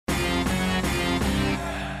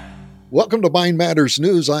Welcome to Mind Matters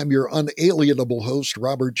News. I'm your unalienable host,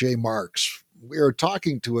 Robert J. Marks. We are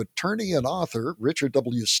talking to attorney and author Richard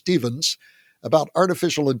W. Stevens about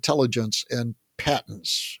artificial intelligence and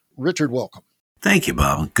patents. Richard, welcome. Thank you,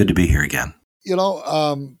 Bob. Good to be here again. You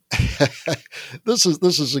know, this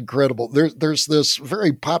is incredible. There's this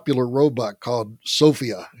very popular robot called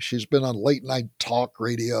Sophia. She's been on late night talk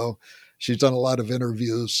radio. She's done a lot of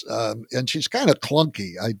interviews, and she's kind of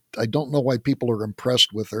clunky. I don't know why people are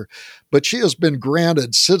impressed with her, but she has been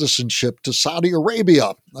granted citizenship to Saudi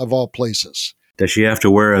Arabia, of all places. Does she have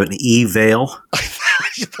to wear an e-veil?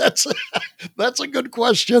 That's a good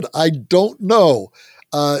question. I don't know.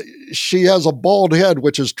 She has a bald head,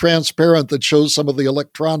 which is transparent, that shows some of the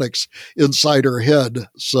electronics inside her head.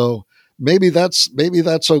 So maybe that's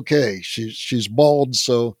okay. She's bald,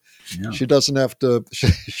 so yeah. She doesn't have to.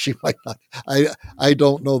 She might not. I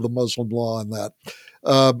don't know the Muslim law on that.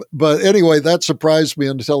 But anyway, that surprised me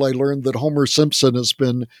until I learned that Homer Simpson has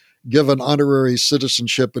been given honorary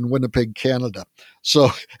citizenship in Winnipeg, Canada.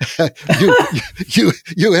 So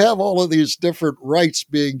you have all of these different rights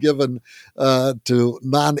being given to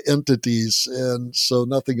non-entities, and so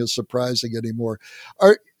nothing is surprising anymore.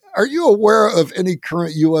 Are you aware of any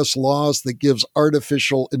current U.S. laws that gives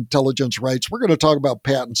artificial intelligence rights? We're going to talk about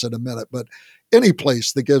patents in a minute, but any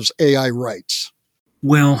place that gives AI rights.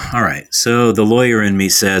 Well, all right. So the lawyer in me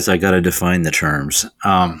says I got to define the terms.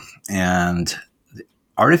 And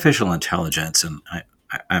artificial intelligence, and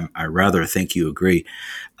I rather think you agree,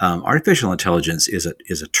 artificial intelligence is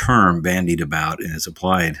a term bandied about and is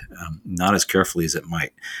applied not as carefully as it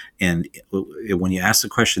might. And when you ask the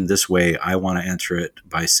question this way, I want to answer it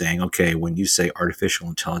by saying, okay, when you say artificial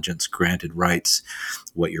intelligence granted rights,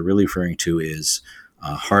 what you're really referring to is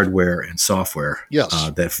hardware and software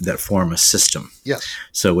that form a system. Yes.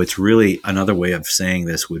 So it's really another way of saying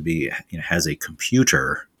this would be, has a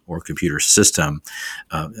computer or computer system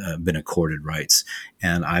been accorded rights.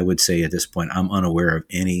 And I would say at this point, I'm unaware of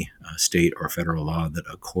any state or federal law that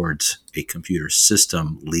accords a computer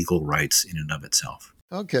system legal rights in and of itself.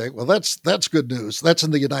 Okay, well, that's good news. That's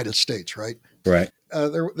in the United States, right? Right.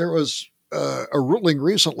 There was a ruling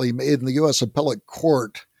recently made in the U.S. Appellate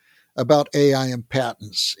Court about AI and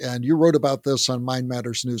patents, and you wrote about this on Mind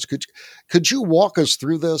Matters News. Could you walk us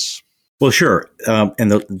through this? Well, sure.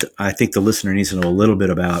 I think the listener needs to know a little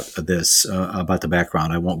bit about this, about the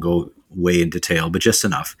background. I won't go way in detail, but just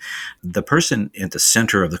enough. The person at the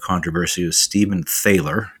center of the controversy is Stephen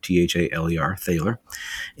Thaler, Thaler, Thaler.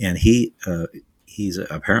 And he's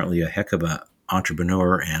apparently a heck of an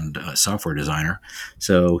entrepreneur and software designer.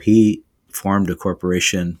 So he formed a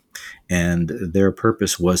corporation, and their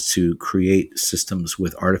purpose was to create systems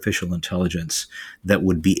with artificial intelligence that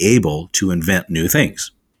would be able to invent new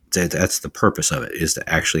things. That's the purpose of it, is to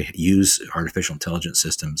actually use artificial intelligence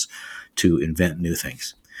systems to invent new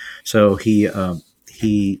things. So he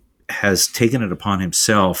has taken it upon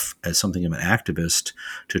himself as something of an activist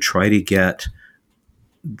to try to get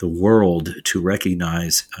the world to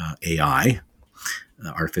recognize AI,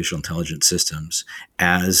 artificial intelligence systems,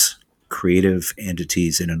 as creative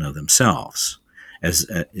entities in and of themselves,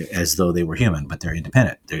 as though they were human, but they're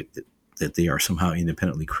independent. That they are somehow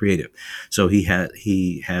independently creative. So he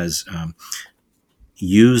has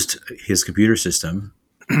used his computer system,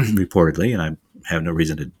 reportedly, and I have no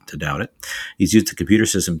reason to doubt it. He's used the computer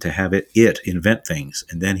system to have it invent things,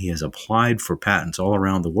 and then he has applied for patents all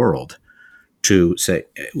around the world to say,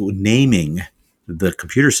 naming the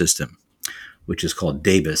computer system, which is called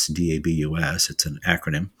DABUS, D-A-B-U-S, it's an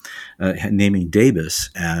acronym, naming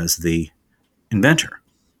DABUS as the inventor.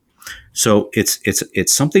 So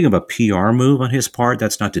it's something of a PR move on his part.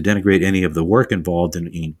 That's not to denigrate any of the work involved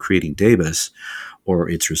in creating DABUS or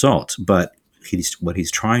its results, but what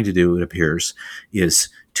he's trying to do, it appears, is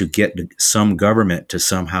to get some government to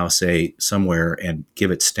somehow say somewhere and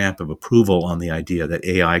give its stamp of approval on the idea that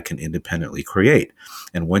AI can independently create.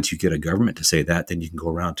 And once you get a government to say that, then you can go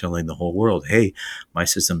around telling the whole world, hey, my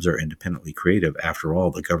systems are independently creative. After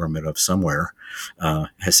all, the government of somewhere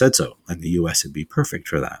has said so, and the U.S. would be perfect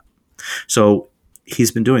for that. So he's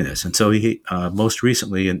been doing this. And so he most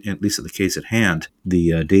recently, at least in the case at hand, the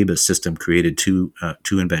DABUS system created two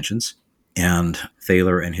inventions. And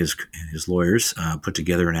Thaler and his lawyers put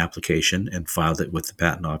together an application and filed it with the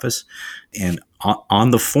patent office. And on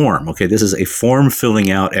the form, okay, this is a form filling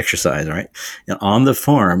out exercise, right? And on the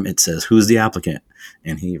form, it says, who's the applicant?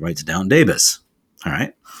 And he writes down DABUS, all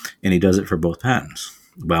right? And he does it for both patents.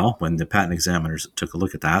 Well, when the patent examiners took a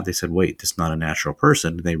look at that, they said, wait, this is not a natural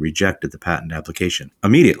person. And they rejected the patent application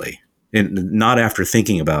immediately. And not after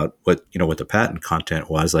thinking about what the patent content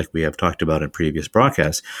was, like we have talked about in previous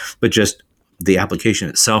broadcasts, but just the application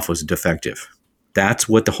itself was defective. That's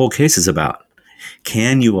what the whole case is about.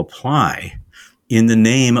 Can you apply in the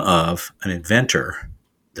name of an inventor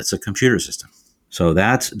that's a computer system? So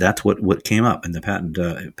that's what came up, and the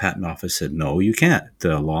patent office said, no, you can't.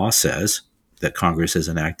 The law says that Congress has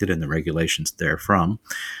enacted, and the regulations therefrom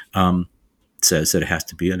says that it has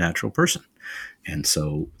to be a natural person. And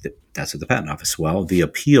so that's what the patent office. Well, the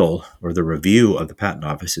appeal or the review of the patent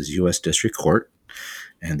office is U.S. District Court,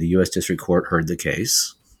 and the U.S. District Court heard the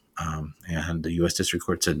case, and the U.S. District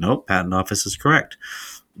Court said, no, patent office is correct.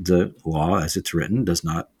 The law, as it's written, does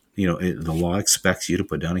not, the law expects you to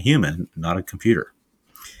put down a human, not a computer.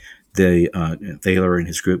 Thaler and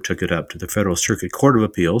his group took it up to the Federal Circuit Court of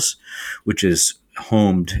Appeals, which is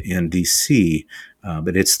homed in D.C.,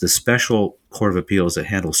 but it's the special Court of Appeals that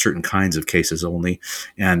handles certain kinds of cases only,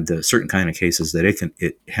 and the certain kind of cases that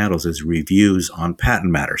it handles is reviews on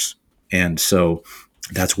patent matters. And so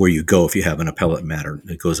that's where you go if you have an appellate matter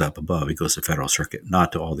that goes up above. It goes to Federal Circuit,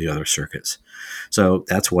 not to all the other circuits. So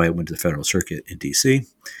that's why it went to the Federal Circuit in D.C.,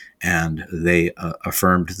 and they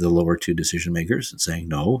affirmed the lower two decision makers, saying,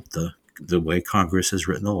 no, the way Congress has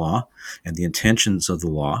written the law and the intentions of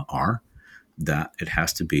the law are that it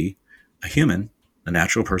has to be a human, a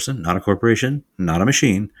natural person, not a corporation, not a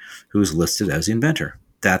machine, who's listed as the inventor.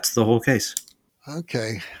 That's the whole case.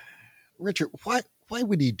 Okay. Richard, why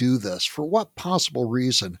would he do this? For what possible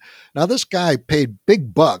reason? Now, this guy paid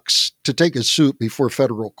big bucks to take his suit before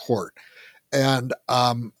federal court. And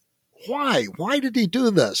why? Why did he do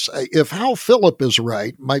this? If Hal Phillip is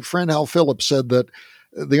right, my friend Hal Phillip said that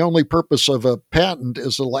the only purpose of a patent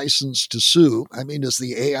is a license to sue. I mean, is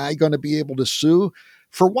the AI going to be able to sue?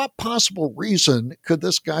 For what possible reason could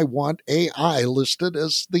this guy want AI listed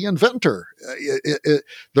as the inventor?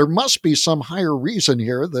 There must be some higher reason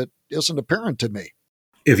here that isn't apparent to me.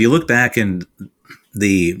 If you look back in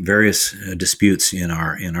the various disputes in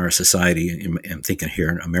our society, I'm thinking here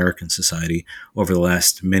in American society, over the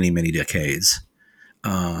last many, many decades,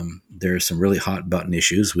 there's some really hot button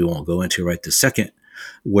issues we won't go into right this second,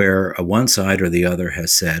 where one side or the other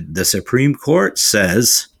has said, the Supreme Court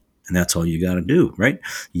says, and that's all you got to do, right?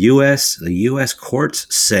 The U.S.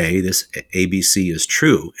 courts say this ABC is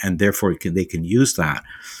true, and therefore they can use that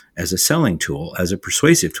as a selling tool, as a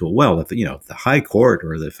persuasive tool. Well, if the high court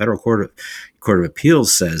or the federal court of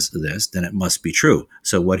appeals says this, then it must be true.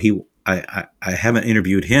 So I haven't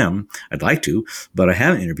interviewed him. I'd like to, but I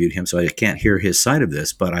haven't interviewed him, so I can't hear his side of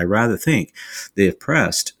this. But I rather think that if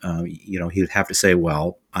pressed, he'd have to say,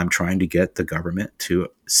 well, I'm trying to get the government to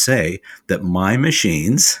say that my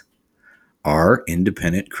machines are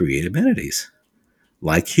independent creative entities,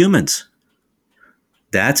 like humans.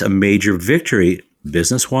 That's a major victory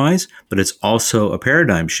business-wise, but it's also a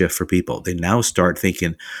paradigm shift for people. They now start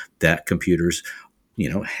thinking that computers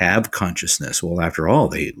have consciousness. Well, after all,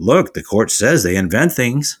 the court says they invent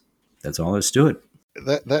things. That's all there's to it.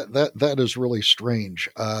 That is really strange.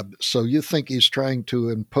 So you think he's trying to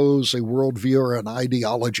impose a worldview or an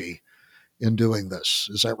ideology in doing this?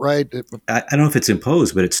 Is that right? I don't know if it's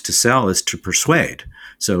imposed, but it's to sell, is to persuade.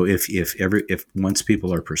 So if once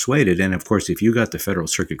people are persuaded, and of course, if you got the Federal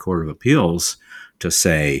Circuit Court of Appeals to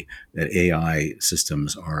say that AI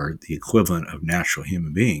systems are the equivalent of natural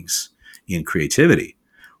human beings in creativity,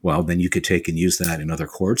 well, then you could take and use that in other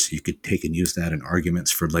courts. You could take and use that in arguments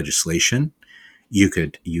for legislation. You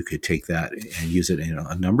could take that and use it in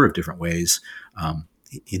a number of different ways,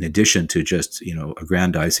 in addition to just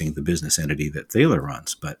aggrandizing the business entity that Thaler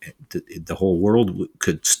runs. But the whole world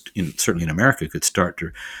could, certainly in America, could start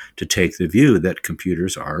to take the view that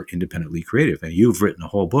computers are independently creative. And you've written a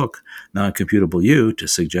whole book, Non-Computable You, to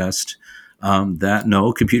suggest that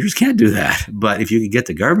no, computers can't do that. But if you could get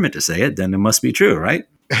the government to say it, then it must be true, right?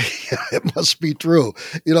 It must be true.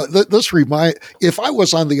 If I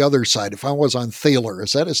was on the other side, if I was on Thaler,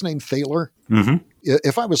 is that his name, Thaler? Mm-hmm.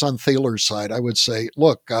 If I was on Thaler's side, I would say,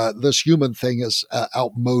 look, this human thing is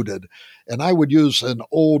outmoded. And I would use an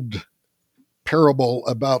old parable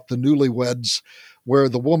about the newlyweds where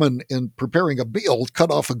the woman, in preparing a meal,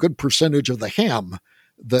 cut off a good percentage of the ham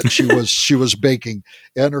that she was baking.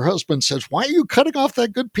 And her husband says, why are you cutting off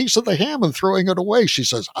that good piece of the ham and throwing it away? She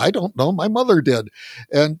says, I don't know. My mother did.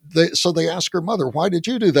 And so they ask her mother, why did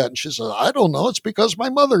you do that? And she says, I don't know. It's because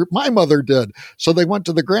my mother did. So they went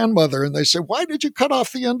to the grandmother and they said, why did you cut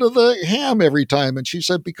off the end of the ham every time? And she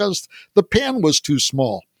said, because the pan was too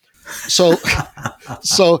small. So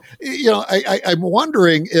I'm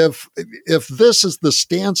wondering if this is the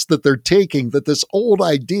stance that they're taking, that this old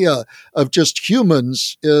idea of just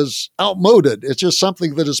humans is outmoded. It's just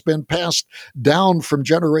something that has been passed down from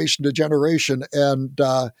generation to generation, and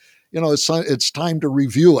it's time to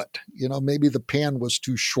review it. Maybe the pan was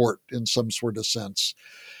too short in some sort of sense.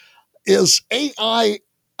 Is AI,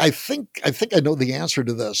 I think I know the answer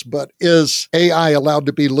to this, but is AI allowed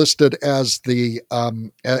to be listed as the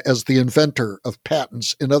inventor of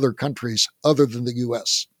patents in other countries other than the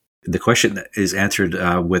U.S.? The question is answered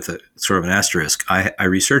with a sort of an asterisk. I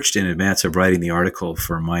researched in advance of writing the article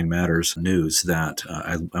for Mind Matters News that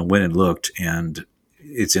I went and looked, and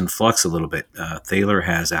it's in flux a little bit. Thaler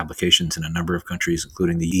has applications in a number of countries,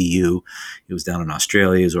 including the EU. He was down in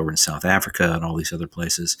Australia, he was over in South Africa, and all these other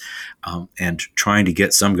places, and trying to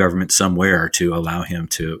get some government somewhere to allow him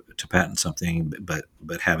to patent something, but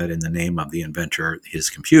have it in the name of the inventor,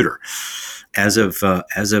 his computer. As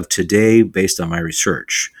of today, based on my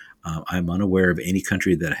research, I'm unaware of any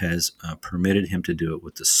country that has permitted him to do it,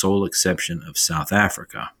 with the sole exception of South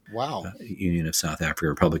Africa. Wow. Union of South Africa,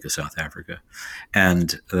 Republic of South Africa.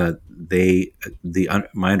 And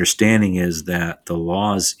my understanding is that the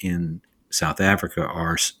laws in South Africa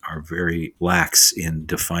are very lax in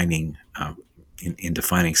defining in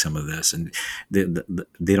defining some of this, and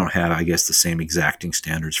they don't have, I guess, the same exacting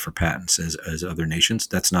standards for patents as other nations.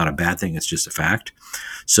 That's not a bad thing; it's just a fact.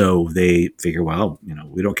 So they figure, well,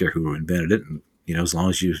 we don't care who invented it, and as long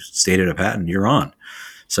as you stated a patent, you're on.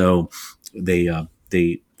 So they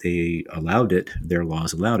allowed it; their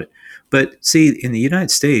laws allowed it. But see, in the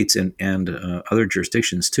United States and other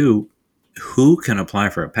jurisdictions too, who can apply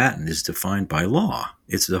for a patent is defined by law.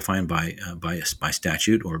 It's defined by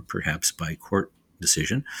statute, or perhaps by court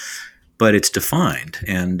decision, but it's defined,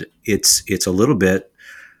 and it's a little bit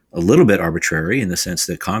arbitrary in the sense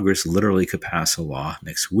that Congress literally could pass a law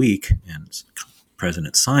next week and the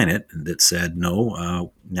president sign it, and that said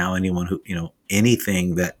no. Now anyone who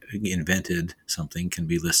anything that invented something can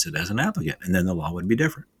be listed as an applicant, and then the law would be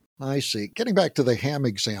different. I see. Getting back to the ham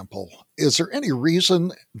example, is there any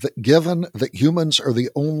reason that, given that humans are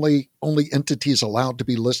the only entities allowed to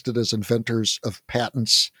be listed as inventors of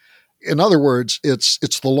patents? In other words, it's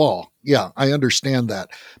the law. Yeah, I understand that.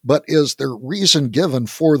 But is there reason given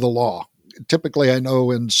for the law? Typically, I know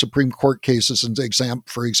in Supreme Court cases,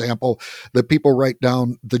 for example, that people write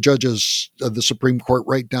down, the judges of the Supreme Court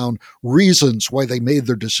write down reasons why they made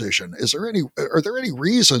their decision. Are there any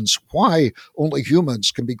reasons why only humans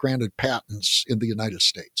can be granted patents in the United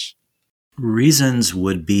States? Reasons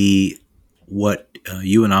would be what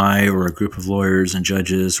you and I, or a group of lawyers and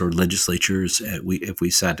judges or legislatures, if we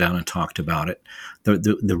sat down and talked about it,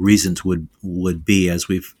 the reasons would be as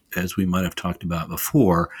we might have talked about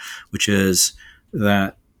before, which is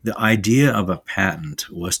that the idea of a patent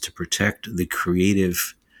was to protect the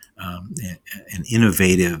creative and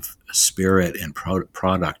innovative spirit and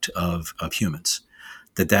product of humans.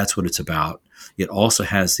 That's what it's about. It also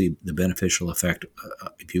has the beneficial effect,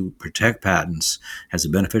 if you protect patents, has a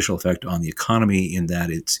beneficial effect on the economy in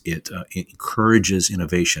that it encourages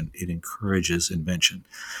innovation, it encourages invention.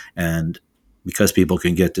 And because people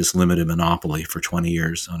can get this limited monopoly for 20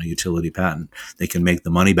 years on a utility patent, they can make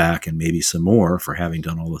the money back and maybe some more for having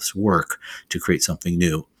done all this work to create something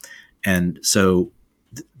new. And so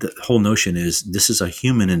the whole notion is this is a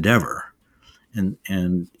human endeavor,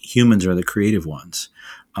 and humans are the creative ones.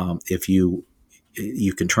 If you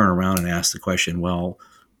can turn around and ask the question, well,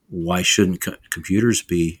 why shouldn't computers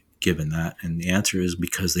be given that? And the answer is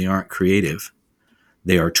because they aren't creative.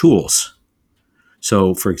 They are tools.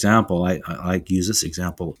 So, for example, I use this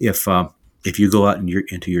example. If you go out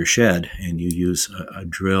into your shed and you use a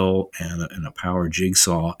drill and a power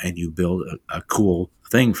jigsaw and you build a cool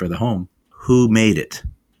thing for the home, who made it?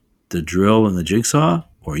 The drill and the jigsaw,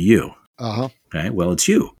 or you? Okay, well, it's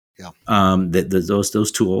you. Yeah.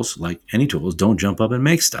 Those tools, like any tools, don't jump up and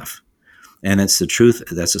make stuff. And it's the truth.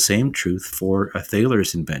 That's the same truth for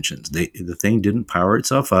Thaler's inventions. The thing didn't power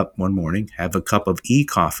itself up one morning, have a cup of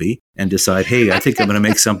e-coffee, and decide, hey, I think I'm going to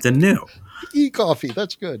make something new. E-coffee,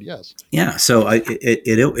 that's good. Yes. Yeah. So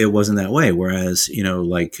it wasn't that way. Whereas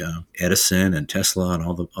like Edison and Tesla and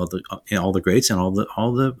all the greats and all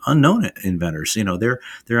the unknown inventors,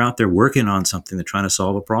 they're out there working on something. They're trying to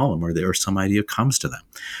solve a problem, or some idea comes to them.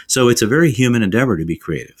 So it's a very human endeavor to be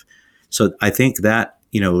creative. So I think that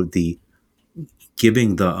the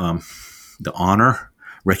giving the honor,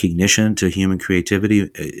 recognition to human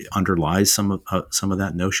creativity underlies some of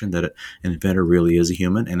that notion that an inventor really is a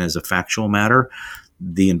human. And as a factual matter,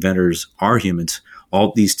 the inventors are humans.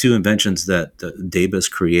 All these two inventions that Davis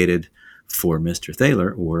created for Mr.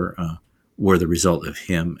 Thaler were the result of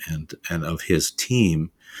him and of his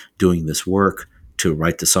team doing this work to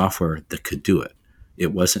write the software that could do it.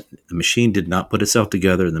 It wasn't, the machine did not put itself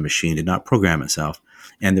together. The machine did not program itself,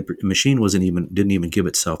 and the machine didn't even give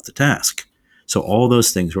itself the task. So all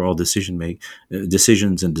those things were all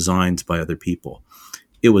decisions and designs by other people.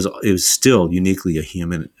 It was still uniquely a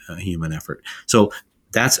human effort. So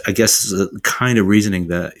that's, I guess, the kind of reasoning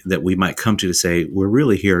that we might come to say we're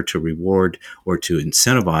really here to reward or to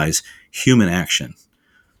incentivize human action,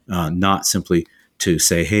 not simply to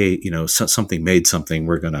say, hey, something made something,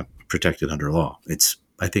 we're going to protect it under law.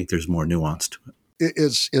 I think there's more nuance to it.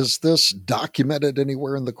 Is this documented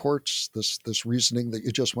anywhere in the courts, this reasoning that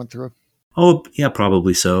you just went through? Oh, yeah,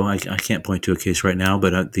 probably so. I can't point to a case right now,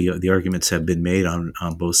 but the arguments have been made on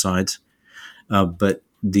both sides. But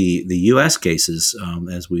the U.S. cases,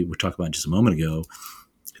 as we were talking about just a moment ago,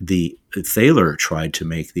 the Thaler tried to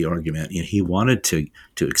make the argument, he wanted to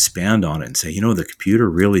expand on it and say, the computer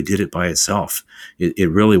really did it by itself. It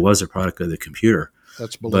really was a product of the computer.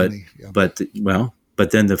 That's baloney.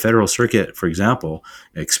 But then the Federal Circuit, for example,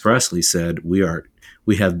 expressly said we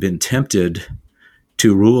have been tempted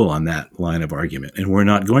to rule on that line of argument, and we're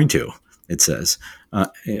not going to. It says,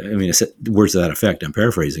 it said words to that effect. I'm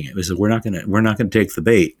paraphrasing it. It said we're not going to take the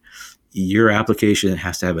bait. Your application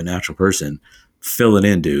has to have a natural person fill it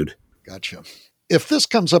in, dude. Gotcha. If this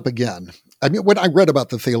comes up again, when I read about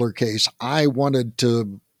the Thaler case, I wanted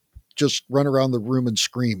to just run around the room and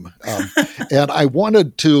scream, and I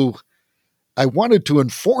wanted to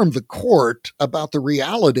inform the court about the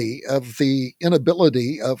reality of the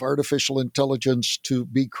inability of artificial intelligence to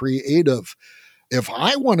be creative. If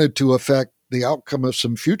I wanted to affect the outcome of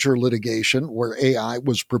some future litigation where AI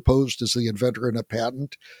was proposed as the inventor in a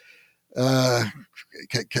patent,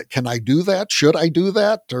 can I do that? Should I do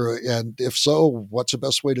that? And if so, what's the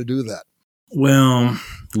best way to do that? Well,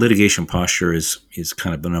 litigation posture is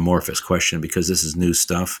kind of an amorphous question because this is new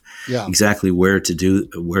stuff. Yeah. Exactly where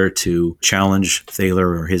to challenge Thaler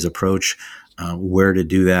or his approach, where to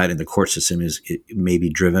do that in the court system it may be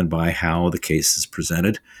driven by how the case is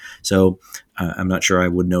presented. So I'm not sure I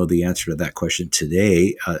would know the answer to that question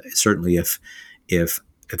today. Certainly, if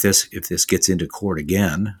this gets into court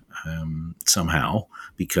again somehow,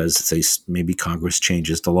 because maybe Congress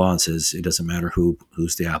changes the law and says it doesn't matter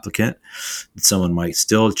who's the applicant, someone might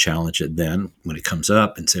still challenge it then when it comes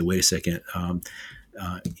up and say, wait a second,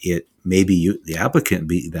 it may be the applicant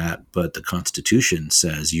be that, but the Constitution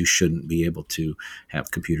says you shouldn't be able to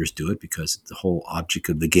have computers do it because the whole object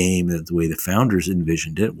of the game, the way the founders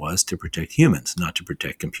envisioned it, was to protect humans, not to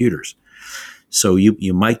protect computers. So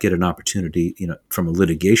you might get an opportunity, from a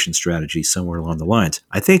litigation strategy somewhere along the lines.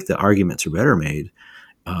 I think the arguments are better made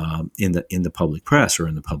in the public press or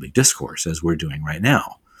in the public discourse, as we're doing right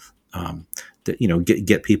now. That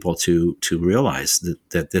get people to realize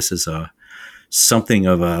that this is something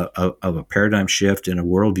of a paradigm shift and a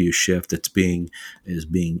worldview shift that's being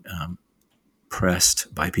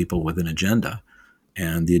pressed by people with an agenda.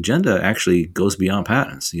 And the agenda actually goes beyond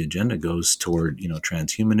patents. The agenda goes toward,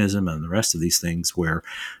 transhumanism and the rest of these things where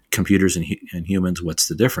computers and humans, what's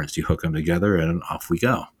the difference? You hook them together and off we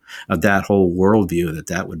go. That whole worldview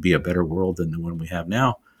that would be a better world than the one we have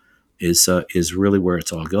now is really where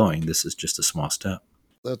it's all going. This is just a small step.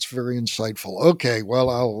 That's very insightful. Okay, well,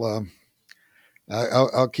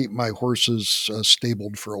 I'll keep my horses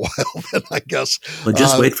stabled for a while then, I guess. Well,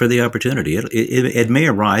 just wait for the opportunity. It may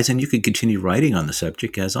arise, and you could continue writing on the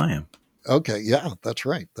subject as I am. Okay, yeah, that's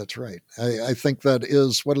right. I think that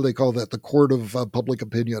is, what do they call that? The court of public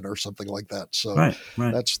opinion or something like that. So right.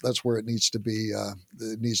 That's where it needs to be.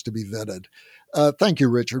 It needs to be vetted. Thank you,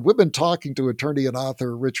 Richard. We've been talking to attorney and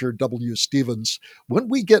author Richard W. Stevens. When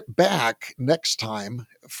we get back next time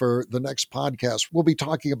for the next podcast, we'll be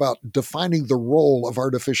talking about defining the role of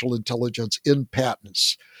artificial intelligence in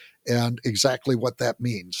patents and exactly what that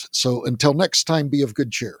means. So until next time, be of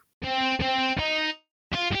good cheer.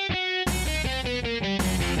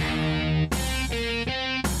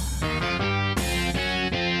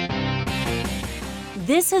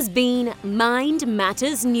 This has been Mind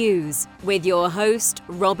Matters News with your host,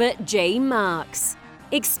 Robert J. Marks.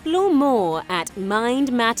 Explore more at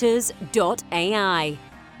mindmatters.ai.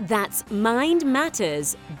 That's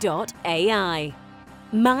mindmatters.ai.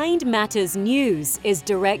 Mind Matters News is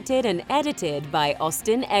directed and edited by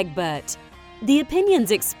Austin Egbert. The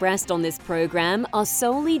opinions expressed on this program are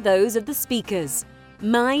solely those of the speakers.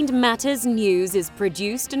 Mind Matters News is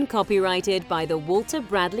produced and copyrighted by the Walter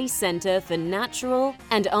Bradley Center for Natural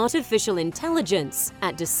and Artificial Intelligence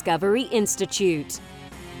at Discovery Institute.